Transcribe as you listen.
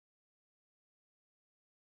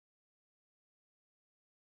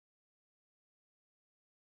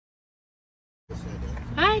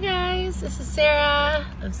Hi guys, this is Sarah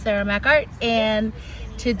of Sarah Mack Art, and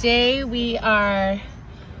today we are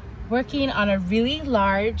working on a really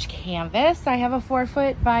large canvas. I have a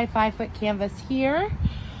 4-foot by 5-foot canvas here.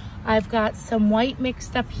 I've got some white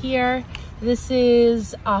mixed up here. This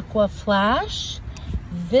is Aqua Flash.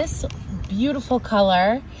 This beautiful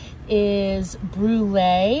color is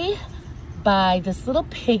Brulee by this little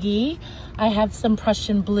piggy. I have some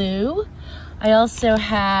Prussian blue. I also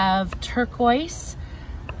have Turquois,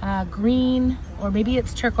 green, or maybe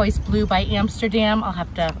it's Turquois blue by Amsterdam.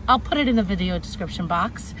 I'll put it in the video description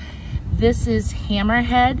box. This is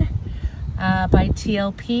Hammerhead by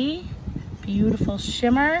TLP. Beautiful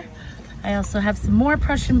shimmer. I also have some more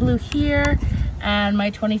Prussian blue here and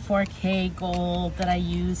my 24K gold that I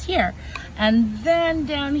use here. And then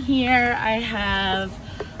down here I have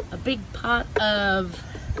a big pot of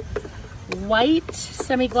white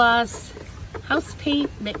semi-gloss house paint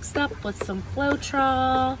mixed up with some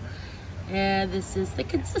Floetrol, and this is the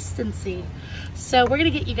consistency. So we're gonna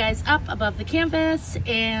get you guys up above the canvas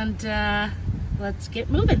and let's get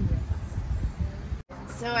moving.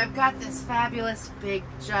 So I've got this fabulous big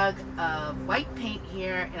jug of white paint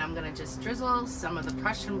here, and I'm gonna just drizzle some of the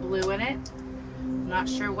Prussian blue in it. I'm not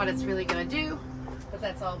sure what it's really gonna do, but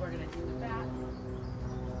that's all we're gonna do with that.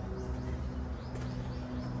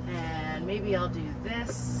 And maybe I'll do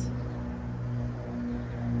this.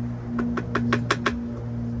 And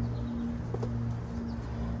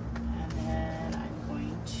then I'm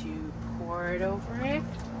going to pour it over it.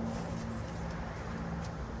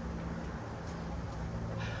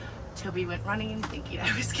 Toby went running thinking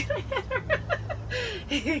I was gonna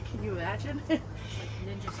hit her. Can you imagine? Like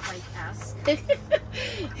Ninja Spike-esque.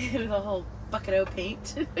 With a whole bucket of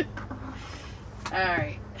paint.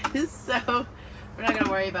 Alright, so we're not gonna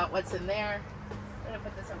worry about what's in there. I'm gonna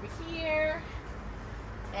put this over here.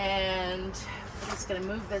 And I'm just gonna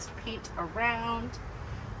move this paint around.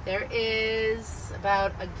 There is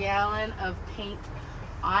about a gallon of paint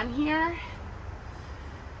on here.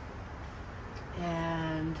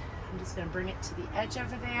 And I'm just gonna bring it to the edge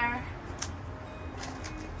over there.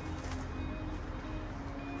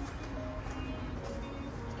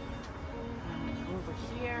 And come over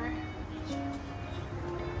here.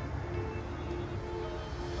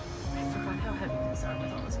 I forgot how heavy these are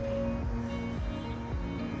with all this paint.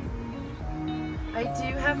 I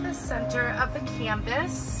do have the center of the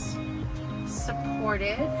canvas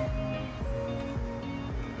supported.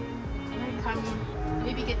 I'm gonna come,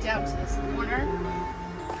 maybe get down to this corner.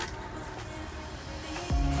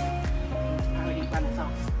 I already run it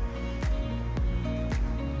off.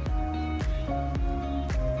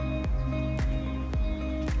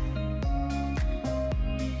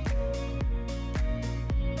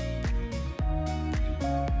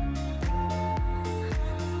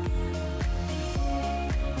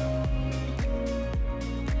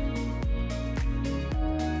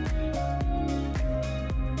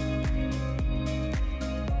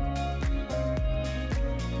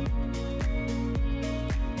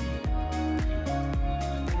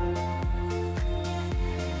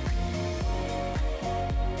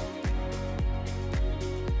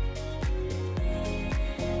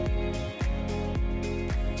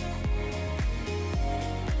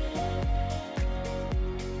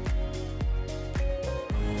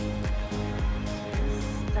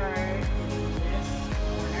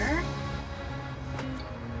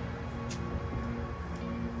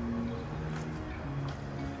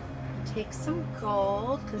 Take some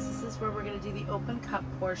gold, because this is where we're going to do the open cup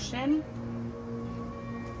portion.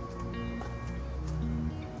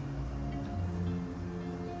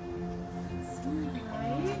 Some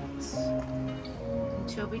light. And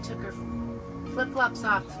Toby took her flip-flops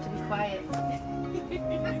off to be quiet. I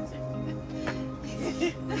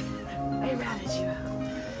ratted you out.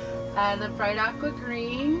 And the bright aqua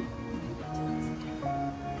green.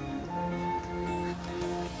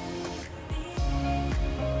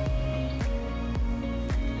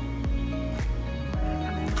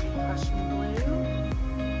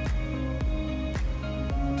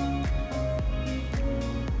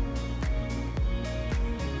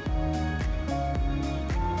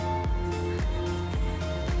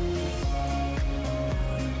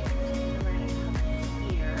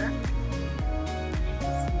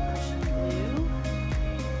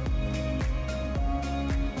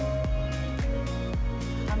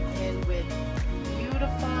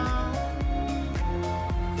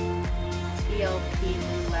 TLP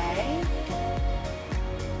Brulee.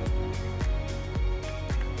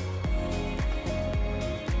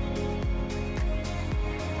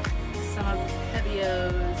 Some of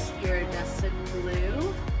Pebeo's Iridescent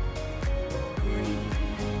blue. Green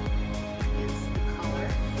is the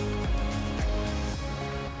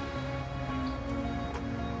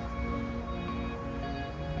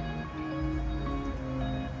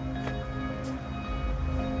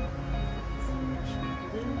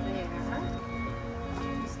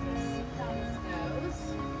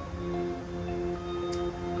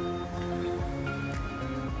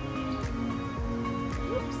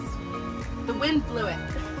The wind blew it.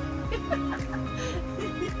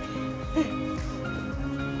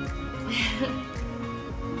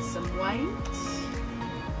 Some white.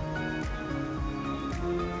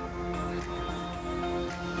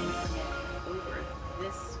 Over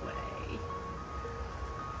this way.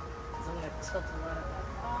 Because I'm going to tilt a lot of that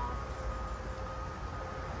off.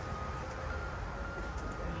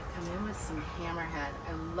 I'm going to come in with some Hammerhead.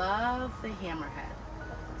 I love the Hammerhead.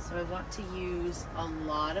 So I want to use a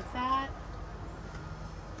lot of that.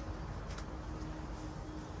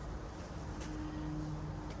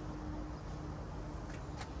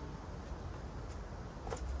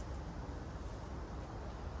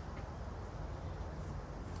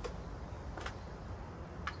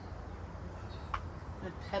 The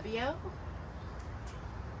Pebeo.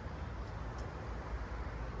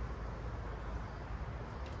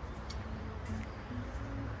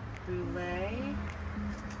 Brulee.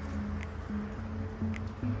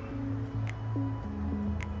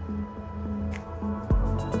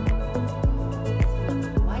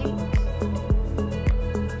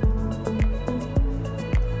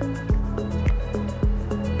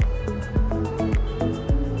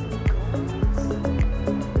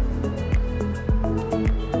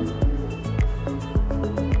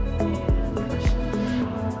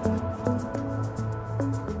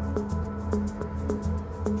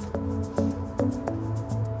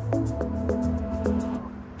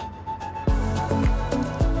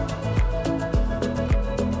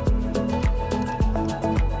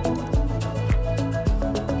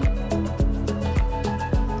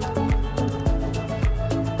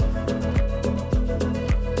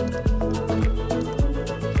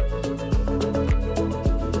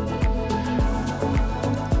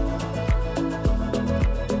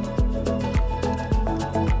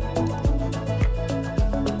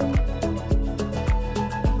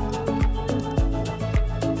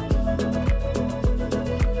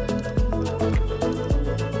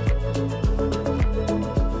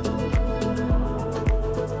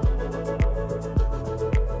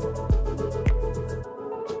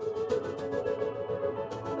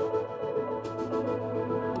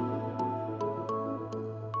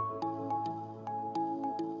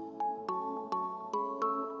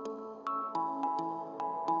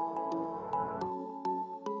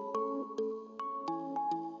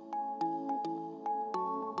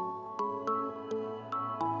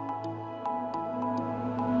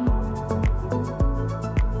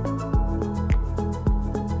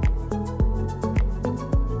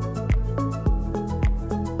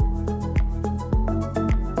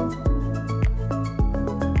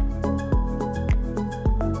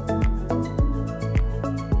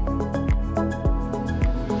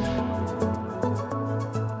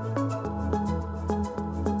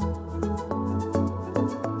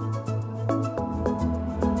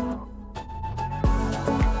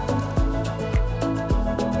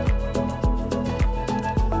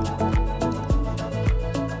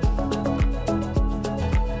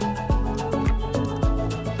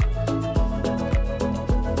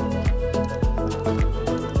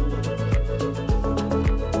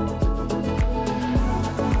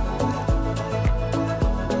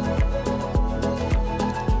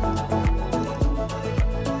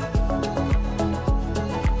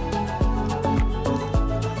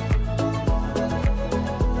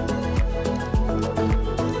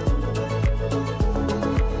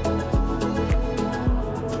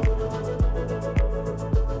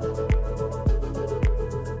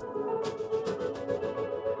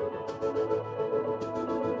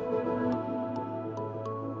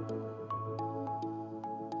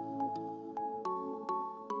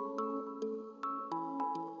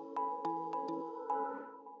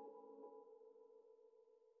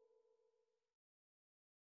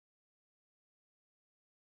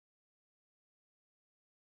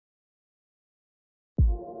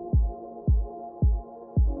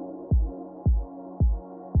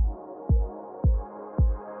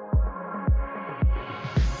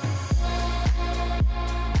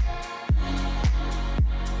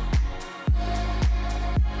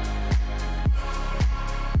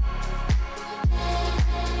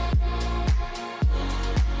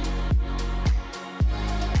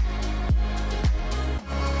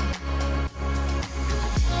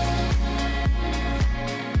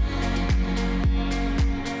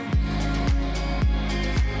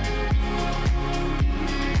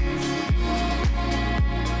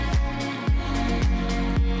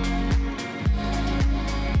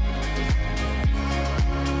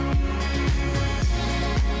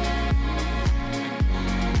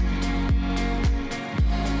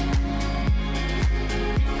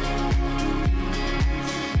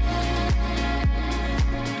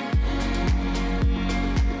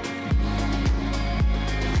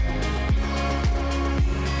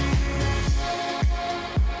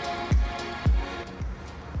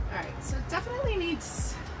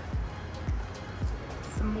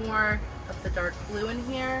 the dark blue in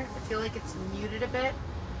here. I feel like it's muted a bit.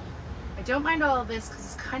 I don't mind all of this because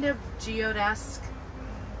it's kind of geode-esque,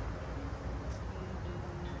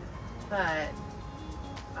 but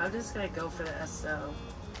I'm just gonna go for this. So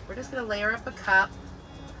we're just gonna layer up a cup.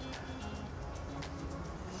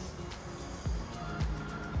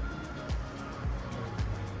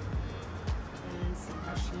 And some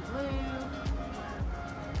Prussian blue.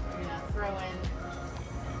 We're gonna throw in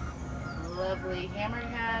lovely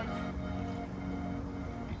Hammerhead.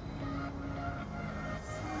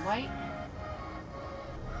 Some white.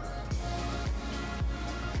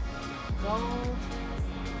 Gold.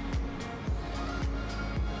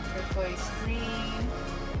 Turquoise green.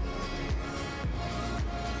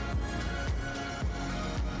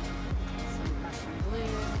 Some Prussian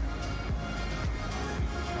blue.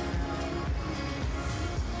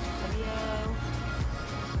 Pebeo.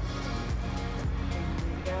 There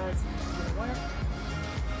we go. It's gonna work.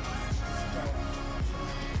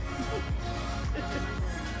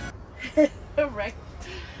 Right.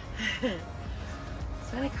 So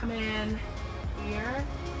I'm gonna come in here.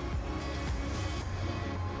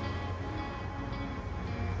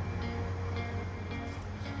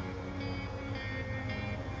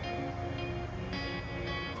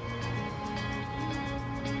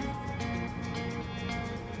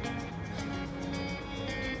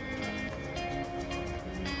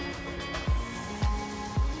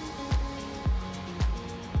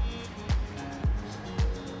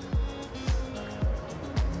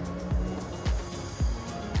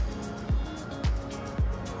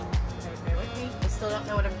 Still don't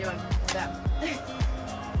know what I'm doing, so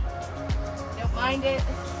don't mind it.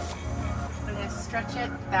 I'm going to stretch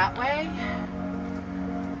it that way.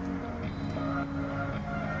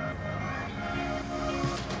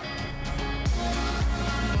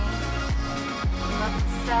 Love the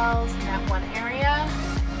cells in that one area.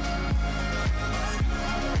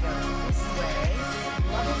 I'm going to go this way.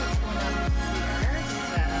 Loving what's going on here.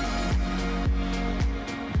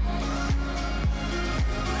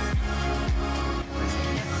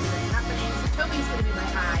 Toby's going to be my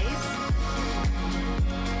eyes.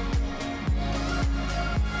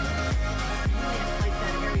 Really like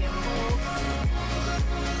that area of mold.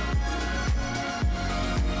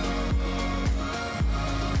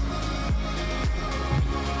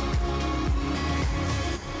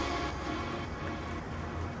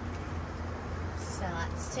 So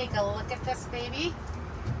let's take a look at this baby.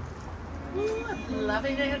 Ooh, I'm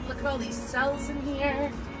loving it. Look at all these cells in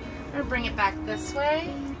here. I'm going to bring it back this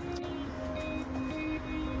way.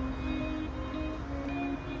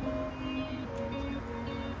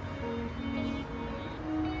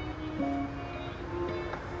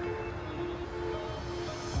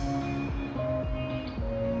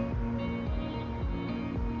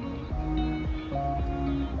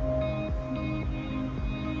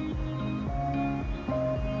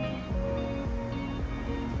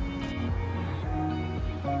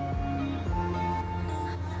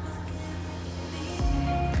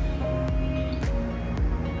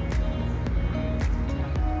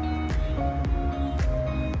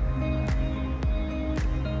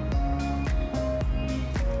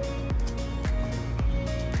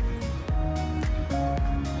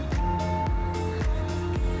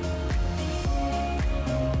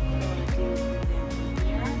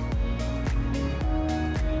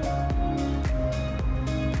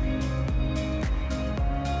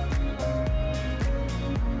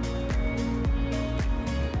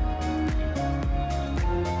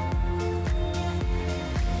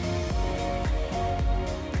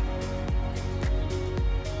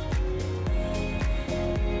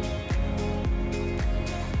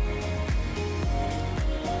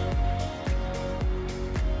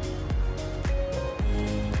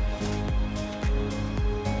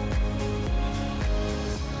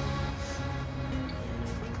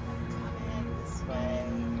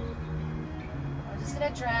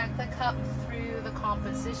 Drag the cup through the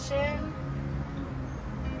composition.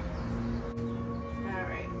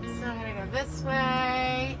 Alright, so I'm going to go this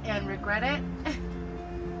way and regret it.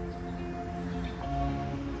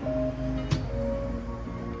 Oh,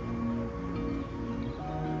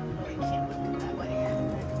 I can't lift it that way. I'm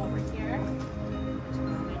going to come over here.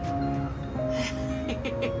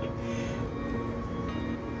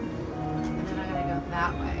 And then I'm going to go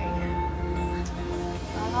that way.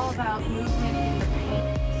 It's all about movement in the paint.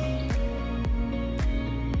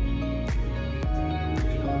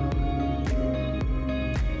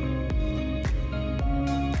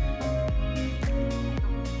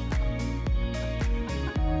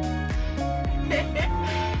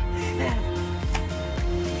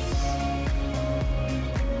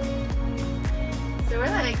 So we're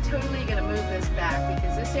like totally gonna move this back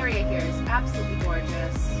because this area here is absolutely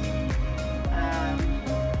gorgeous.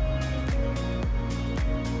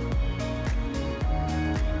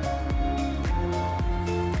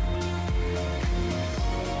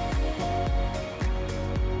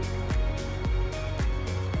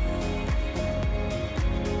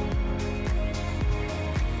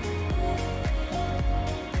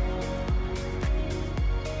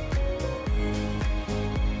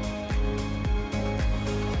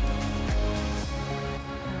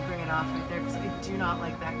 Off right there because I do not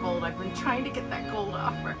like that gold. I've been trying to get that gold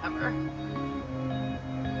off forever. I'm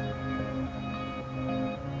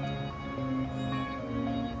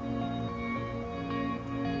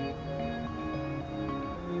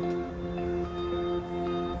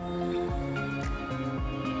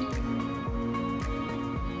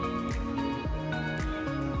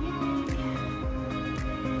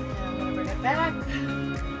gonna bring it back.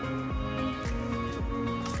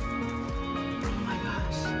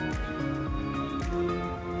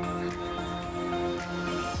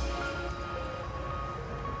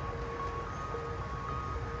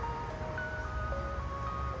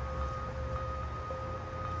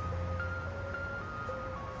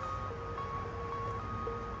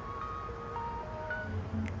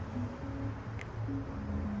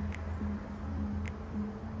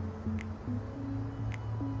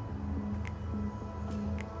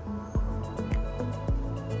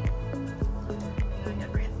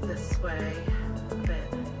 Way a bit.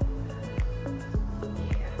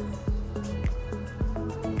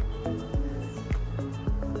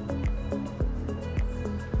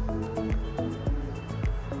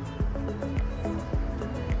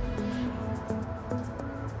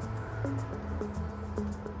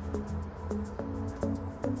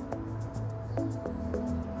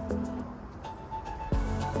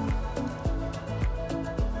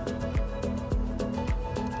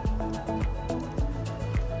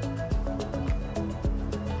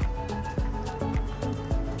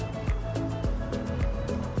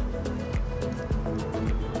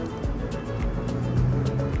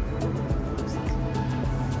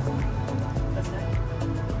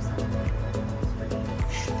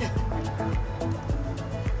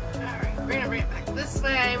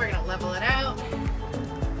 We're gonna level it out.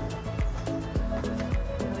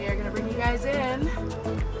 And we are gonna bring you guys in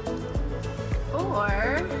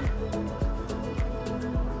for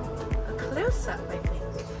a close-up, I think.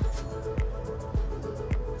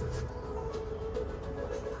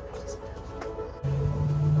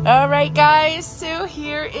 All right, guys, so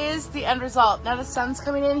here is the end result. Now the sun's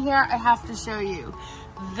coming in here. I have to show you.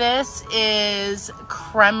 This is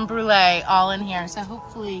creme brulee all in here. So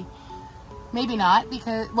hopefully, maybe not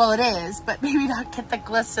because, well, it is, but maybe not get the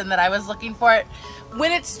glisten that I was looking for. It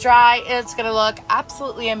when it's dry, it's gonna look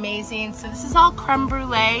absolutely amazing. So this is all creme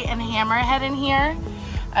brulee and hammerhead in here.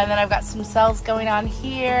 And then I've got some cells going on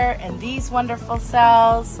here and these wonderful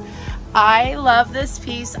cells. I love this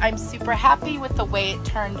piece. I'm super happy with the way it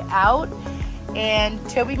turned out. And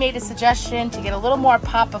Toby made a suggestion to get a little more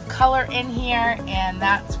pop of color in here, and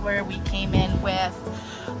that's where we came in with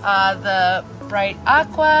the bright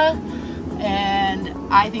aqua. And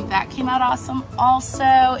I think that came out awesome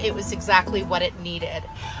also. It was exactly what it needed.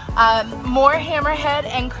 More hammerhead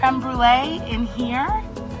and creme brulee in here.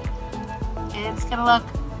 It's gonna look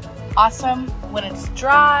awesome when it's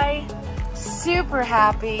dry. Super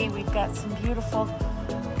happy. We've got some beautiful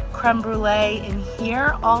creme brulee in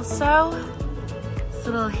here also. It's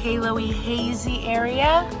a little halo-y, hazy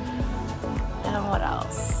area. And what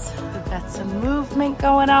else? We've got some movement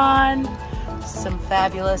going on. Some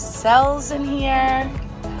fabulous cells in here.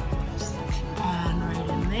 And right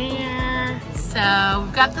in there. So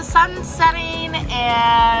we've got the sun setting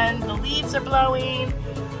and the leaves are blowing.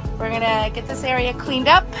 We're gonna get this area cleaned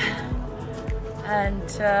up and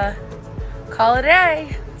call it a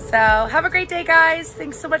day. So have a great day, guys.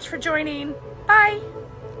 Thanks so much for joining. Bye.